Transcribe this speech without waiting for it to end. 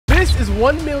This is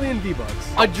 1 million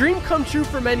V-Bucks. A dream come true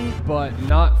for many, but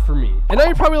not for me. And now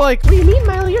you're probably like, what do you mean,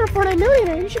 Milo? You're a Fortnite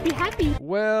millionaire. You should be happy.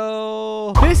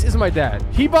 Well, this is my dad.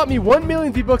 He bought me 1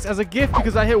 million V-Bucks as a gift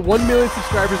because I hit 1 million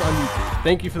subscribers on YouTube.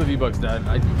 Thank you for the V-Bucks, Dad.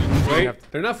 Wait,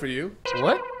 they're not for you.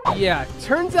 What? Yeah,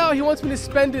 turns out he wants me to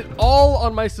spend it all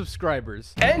on my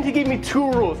subscribers. And he gave me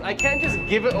 2 rules. I can't just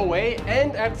give it away,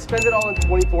 and I have to spend it all in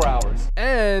 24 hours.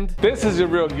 And This is your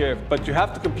real gift, but you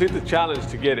have to complete the challenge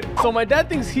to get it. so my dad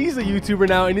thinks he's a YouTuber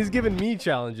now, and he's giving me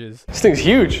challenges. This thing's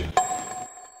huge.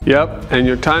 Yep, and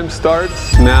your time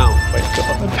starts now.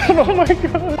 Oh my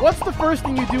god. What's the first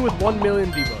thing you do with 1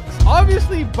 million V-Bucks?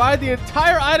 Obviously, buy the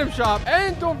entire item shop,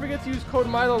 and don't forget to use code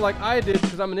Milo like I did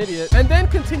because I'm an idiot, and then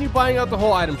continue buying out the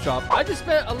whole item shop. I just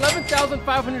spent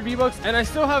 11,500 V-Bucks, and I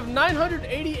still have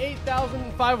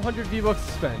 988,500 V-Bucks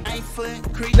to spend.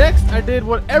 Next, I did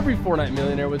what every Fortnite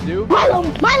millionaire would do. Milo,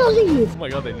 leave. Oh my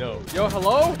god, they know. Yo,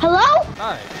 hello? Hello?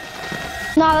 Hi.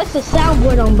 Nah, that's the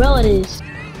soundboard umbrella it is.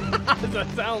 That's a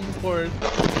soundboard.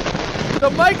 The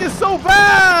mic is so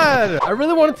bad! I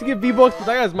really wanted to give V-Bucks, but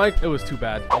that guy's mic, it was too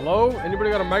bad. Hello?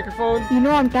 Anybody got a microphone? You know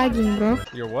I'm tagging, bro.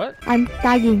 You're what? I'm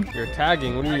tagging. You're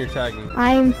tagging. What do you mean you're tagging?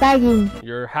 I'm tagging.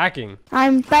 You're hacking.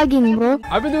 I'm tagging, bro.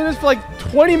 I've been doing this for like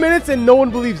 20 minutes and no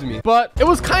one believes me. But it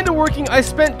was kind of working. I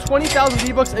spent 20,000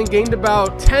 V-Bucks and gained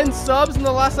about 10 subs in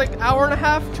the last like hour and a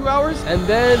half, 2 hours. And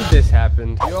then this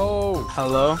happened. Yo.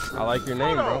 Hello. I like your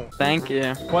name, bro. Thank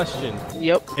you. Question.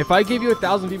 Yep. If I gave you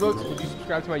 1,000 V-Bucks, would you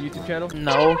subscribe to my YouTube channel?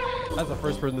 No. That's the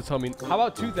first person to tell me. How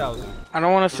about 2,000? I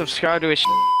don't want to subscribe to a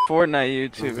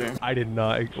Fortnite YouTuber. I did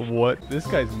not. What? This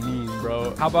guy's mean,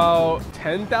 bro. How about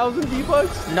 10,000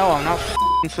 V-Bucks? No, I'm not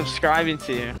subscribing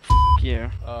to you. You.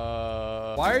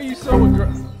 Why are you so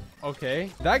aggressive? Okay,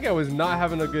 that guy was not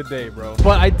having a good day, bro.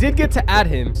 But I did get to add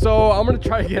him, so I'm gonna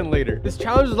try again later. This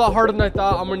challenge is a lot harder than I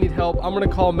thought. I'm gonna need help. I'm gonna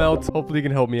call Melt. Hopefully he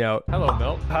can help me out. Hello,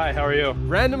 Melt. Hi, how are you?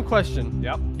 Random question.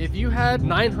 Yep. If you had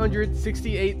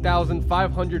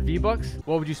 968,500 V-Bucks,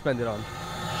 what would you spend it on?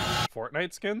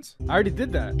 Fortnite skins? I already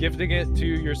did that. Gifting it to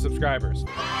your subscribers.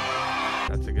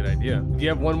 That's a good idea. Do you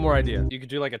have one more idea? You could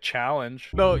do like a challenge.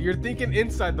 No, you're thinking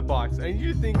inside the box. I need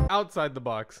you to think outside the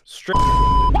box. Straight.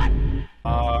 What?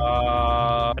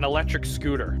 An electric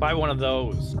scooter. Buy one of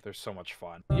those. They're so much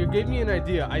fun. You gave me an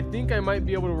idea. I think I might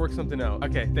be able to work something out.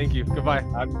 Okay, thank you. Goodbye.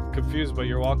 I'm confused, but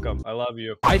you're welcome. I love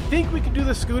you. I think we could do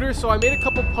the scooter, so I made a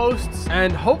couple posts,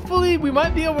 and hopefully we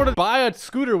might be able to buy a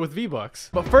scooter with V-Bucks.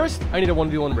 But first, I need a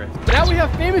 1v1 Rift. But now we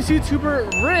have famous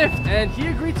YouTuber Rift, and he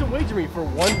agreed to wager me for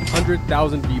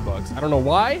 100,000 V-Bucks. I don't know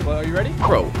why, but are you ready?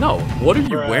 Bro, no. What are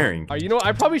you wearing? You know,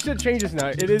 I probably should change this now.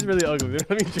 It is really ugly.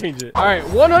 Let me change it. All right,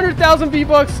 100,000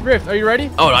 V-Bucks. Rift, are you ready?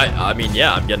 Oh, I mean,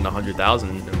 yeah, I'm getting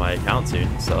 100,000 in my account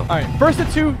soon, so. All right, first to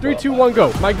 2, 3, 2, 1,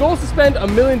 go. My goal is to spend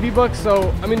 1 million V-Bucks,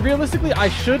 so, I mean, realistically, I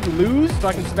should lose so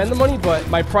I can spend the money, but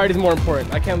my pride is more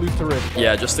important. I can't lose to Rift.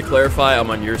 Yeah, just to clarify, I'm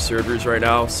on your servers right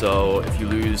now, so if you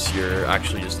lose, you're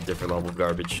actually just a different level of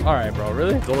garbage. All right, bro,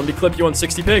 really? Don't let me clip you on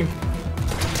 60 ping.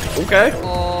 Okay.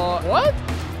 What?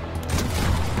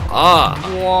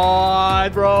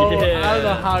 What, bro? Yeah. I don't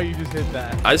know how you just hit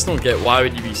that. I just don't get, why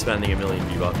would you be spending 1 million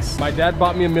V-Bucks? My dad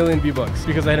bought me 1 million V-Bucks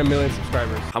because I had 1 million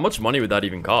subscribers. How much money would that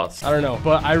even cost? I don't know,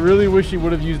 but I really wish he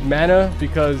would have used Mana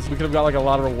because we could have got like a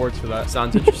lot of rewards for that.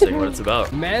 Sounds interesting what it's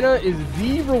about. Mana is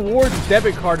the rewards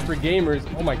debit card for gamers.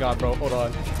 Oh my god, bro. Hold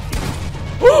on.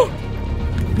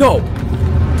 No!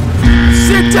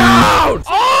 Sit down!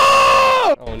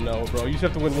 Oh no, bro. You just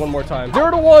have to win one more time.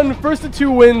 0 to 1, first to 2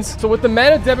 wins. So with the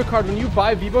Mana debit card, when you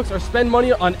buy V-Bucks or spend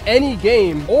money on any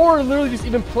game, or literally just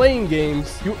even playing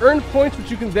games, you earn points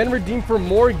which you can then redeem for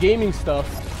more gaming stuff.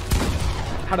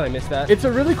 How did I miss that? It's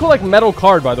a really cool like metal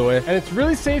card, by the way. And it's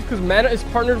really safe because Mana is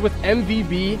partnered with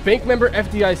MVB, bank member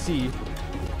FDIC.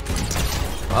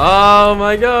 Oh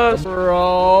my gosh.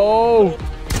 Bro.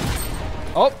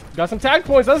 Oh, got some tag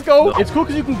points. Let's go. It's cool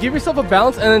because you can give yourself a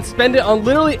balance and then spend it on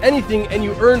literally anything and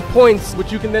you earn points,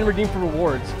 which you can then redeem for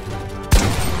rewards.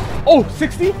 Oh,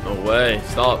 60? No way.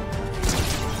 Stop.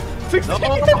 60? Bro,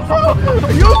 are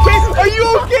you okay? Are you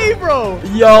okay, bro?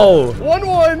 Yo.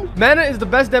 1-1. Mana is the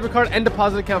best debit card and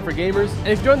deposit account for gamers. And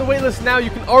if you join the waitlist now, you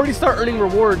can already start earning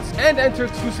rewards and enter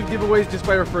exclusive giveaways just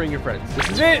by referring your friends. This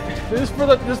is it. This is for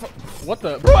the... What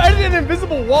the? Bro, I did an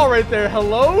invisible wall right there.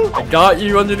 Hello? I got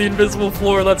you under the invisible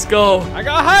floor. Let's go. I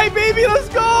got hi, baby. Let's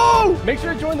go. Make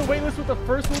sure to join the waitlist with the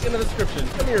first link in the description.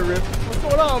 Come here, Rift. What's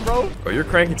going on, bro? Bro, you're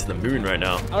cranking to the moon right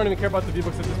now. I don't even care about the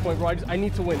V-Bucks at this point, bro. I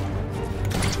need to win.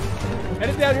 Head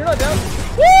it down. You're not down.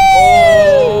 Woo!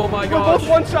 Oh, my gosh. We're both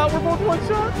one shot. We're both one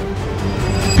shot.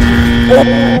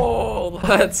 Oh,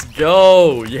 Let's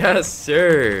go. Yes,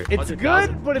 sir. It's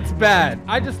good, but it's bad.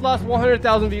 I just lost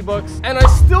 100,000 V-Bucks, and I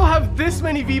still have this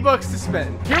many V-Bucks to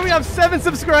spend. Here we have 7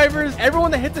 subscribers.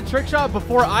 Everyone that hits a trick shot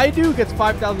before I do gets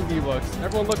 5,000 V-Bucks.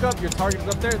 Everyone look up. Your target is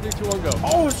up there. 3, 2, 1, go.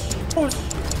 Oh,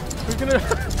 we're gonna...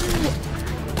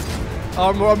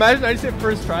 imagine I just hit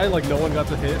first try, like no one got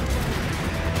the hit.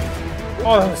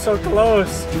 Oh, that was so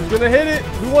close. Who's gonna hit it?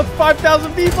 Who wants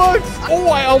 5,000 V-Bucks? Oh,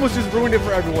 I almost just ruined it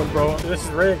for everyone, bro. This is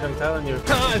rigged, I'm telling you.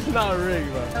 It's not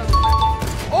rigged, bro.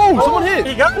 Oh, someone hit.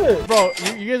 He got it. Bro,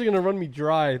 you guys are gonna run me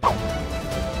dry.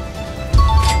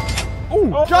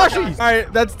 Oh, Joshies! All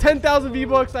right, that's 10,000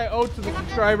 V-Bucks I owe to the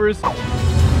subscribers.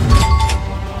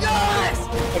 Yes!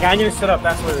 Okay, I need to sit up,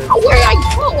 that's what it is. Oh, where I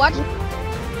go? Watch.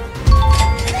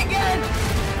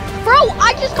 Bro,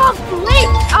 I just got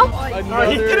flipped. Oh,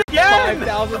 Another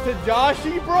 5,000 to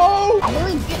Joshi, bro. I'm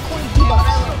wearing Bitcoin V-Bucks.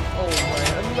 Oh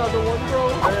man, another one, bro.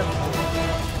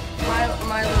 Milo.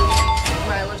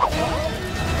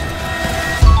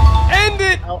 End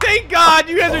it! Thank God,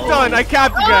 you guys are done. I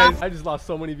capped you guys. I just lost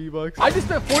so many V-Bucks. I just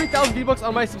spent 40,000 V-Bucks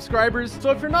on my subscribers. So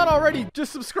if you're not already,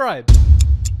 just subscribe.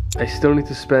 I still need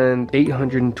to spend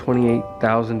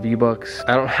 828,000 V-Bucks.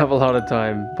 I don't have a lot of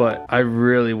time, but I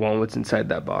really want what's inside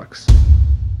that box.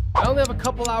 I only have a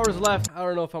couple hours left. I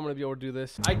don't know if I'm gonna be able to do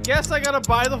this. I guess I gotta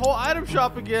buy the whole item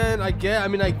shop again. I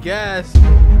guess.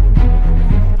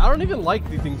 I don't even like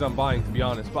the things I'm buying, to be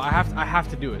honest, but I have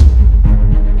to do it.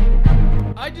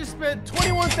 I just spent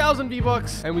 21,000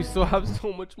 V-Bucks and we still have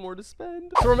so much more to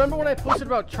spend. So remember when I posted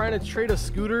about trying to trade a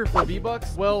scooter for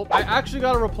V-Bucks? Well, I actually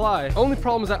got a reply. Only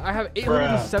problem is that I have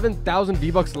 807,000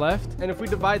 V-Bucks left. And if we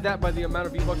divide that by the amount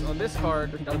of V-Bucks on this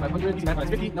card, 13,500 times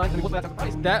 50,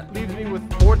 that leaves me with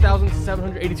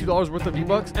 $4,782 worth of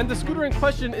V-Bucks. And the scooter in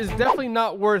question is definitely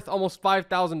not worth almost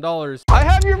 $5,000. I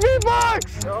have your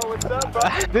V-Bucks! Yo, what's up, bro?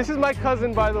 This is my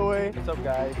cousin, by the way. What's up,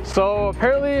 guys? So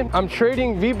apparently I'm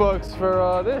trading V-Bucks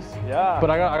for this. Yeah. But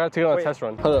I gotta take it on a test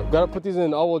run. Hold up, gotta put these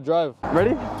in all-wheel drive.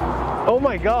 Ready? Oh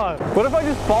my God. What if I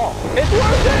just fall? It's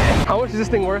worth it! How much is this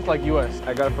thing worth, like US?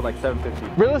 I got it for like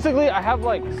 $750. Realistically, I have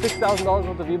like $6,000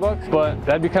 worth of V-Bucks, but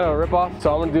that'd be kind of a rip-off.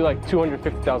 So I'm gonna do like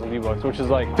 250,000 V-Bucks, which is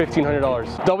like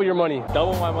 $1,500. Double your money.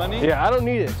 Double my money? Yeah, I don't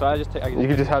need it. So I just take. You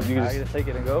can just have. You can I just take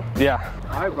it and go. Yeah.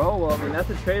 All right, bro. Well, I mean that's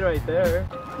a trade right there.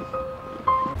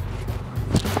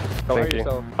 Thank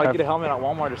you. I'll get a helmet at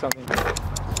Walmart or something.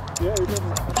 Yeah, you're good.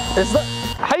 It's not,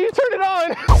 how you turn it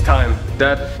on? It's time.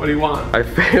 Dad, what do you want? I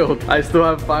failed. I still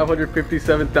have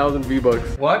 557,000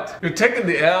 V-Bucks. What? You're taking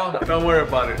the L? Don't worry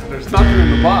about it. There's nothing in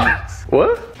the box.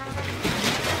 What?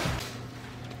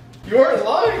 You aren't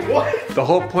lying. What? The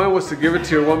whole point was to give it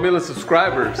to your 1 million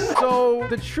subscribers. So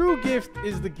the true gift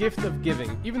is the gift of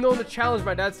giving. Even though in the challenge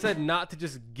my dad said not to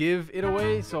just give it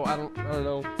away, so I don't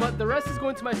know. But the rest is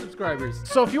going to my subscribers.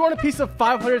 So if you want a piece of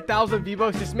 500,000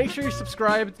 V-Bucks, just make sure you're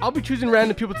subscribed. I'll be choosing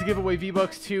random people to give away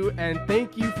V-Bucks to, and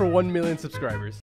thank you for 1 million subscribers.